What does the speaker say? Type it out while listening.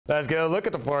Let's get a look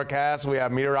at the forecast. We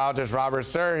have meteorologist Robert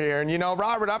Suhr here. And,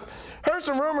 Robert, I've heard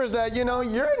some rumors that,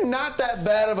 you're not that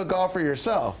bad of a golfer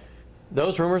yourself.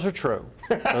 Those rumors are true.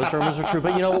 Those rumors are true.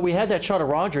 But you know what? We had that shot of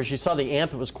Rogers. You saw the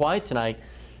amp. It was quiet tonight.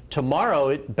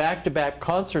 Tomorrow, back-to-back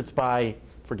concerts by,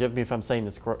 forgive me if I'm saying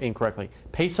this incorrectly,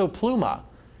 Peso Pluma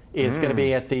is going to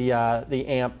be at the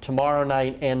amp tomorrow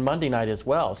night and Monday night as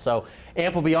well. So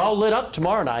amp will be all lit up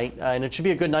tomorrow night, and it should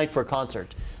be a good night for a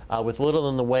concert. With little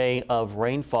in the way of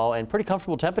rainfall and pretty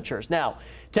comfortable temperatures. Now,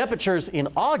 temperatures in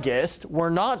August were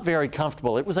not very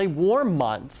comfortable. It was a warm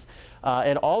month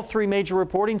at all three major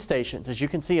reporting stations. As you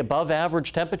can see, above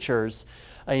average temperatures.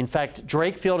 In fact,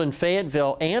 Drakefield and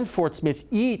Fayetteville and Fort Smith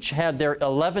each had their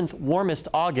 11th warmest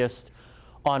August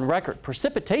on record.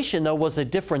 Precipitation, though, was a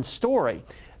different story.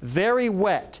 Very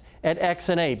wet at X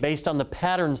and A based on the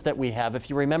patterns that we have. If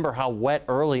you remember how wet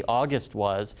early August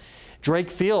was,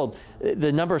 Drakefield,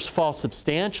 the numbers fall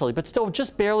substantially, but still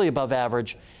just barely above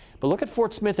average. But look at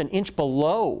Fort Smith, an inch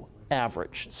below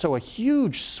average. So a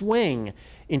huge swing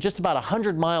in just about a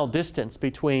 100-mile distance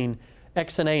between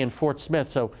XNA and Fort Smith.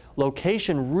 So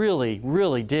location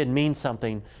really did mean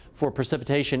something for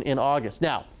precipitation in August.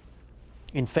 Now,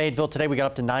 in Fayetteville today, we got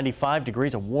up to 95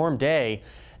 degrees, a warm day,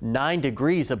 9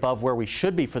 degrees above where we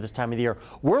should be for this time of the year.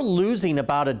 We're losing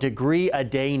about a degree a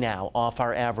day now off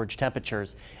our average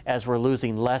temperatures as we're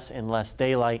losing less and less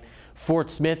daylight. Fort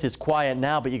Smith is quiet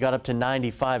now, but you got up to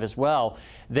 95 as well.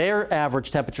 Their average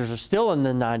temperatures are still in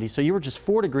the 90s, so you were just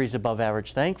 4 degrees above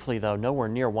average. Thankfully, though, nowhere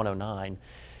near 109.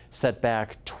 Set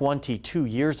back 22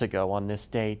 years ago on this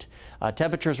date.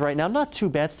 Temperatures right now, not too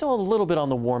bad, still a little bit on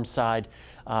the warm side.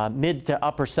 Mid to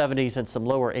upper 70s and some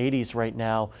lower 80s right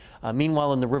now.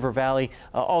 Meanwhile, in the River Valley,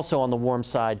 also on the warm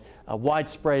side,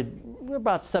 widespread, we're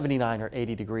about 79 or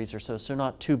 80 degrees or so, so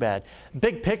not too bad.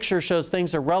 Big picture shows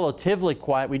things are relatively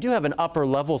quiet. We do have an upper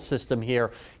level system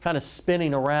here kind of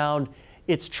spinning around.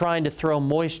 It's trying to throw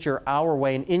moisture our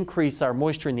way and increase our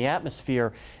moisture in the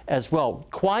atmosphere as well.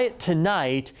 Quiet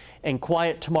tonight and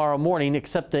quiet tomorrow morning,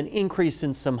 except an increase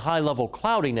in some high-level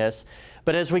cloudiness.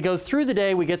 But as we go through the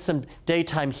day, we get some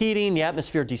daytime heating, the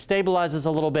atmosphere destabilizes a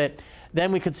little bit.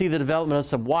 Then we could see the development of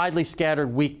some widely scattered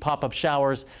weak pop-up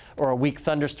showers or a weak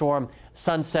thunderstorm.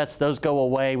 Sunsets, those go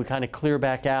away. We kind of clear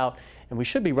back out, and we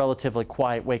should be relatively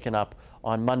quiet waking up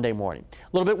on Monday morning.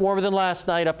 A little bit warmer than last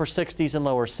night, upper 60s and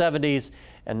lower 70s,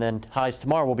 and then highs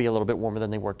tomorrow will be a little bit warmer than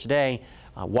they were today.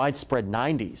 Widespread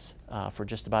 90s for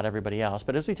just about everybody else.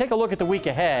 But as we take a look at the week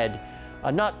ahead,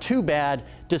 not too bad,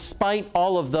 despite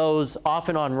all of those off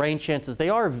and on rain chances. They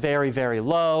are very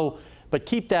low, but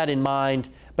keep that in mind.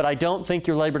 But I don't think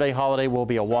your Labor Day holiday will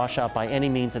be a washout by any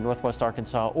means in Northwest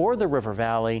Arkansas or the River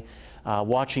Valley.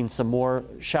 Watching some more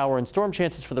shower and storm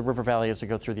chances for the River Valley as we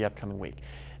go through the upcoming week.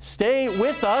 Stay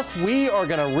with us. We are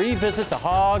going to revisit the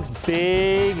Hogs'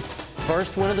 big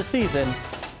first win of the season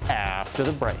after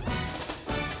the break.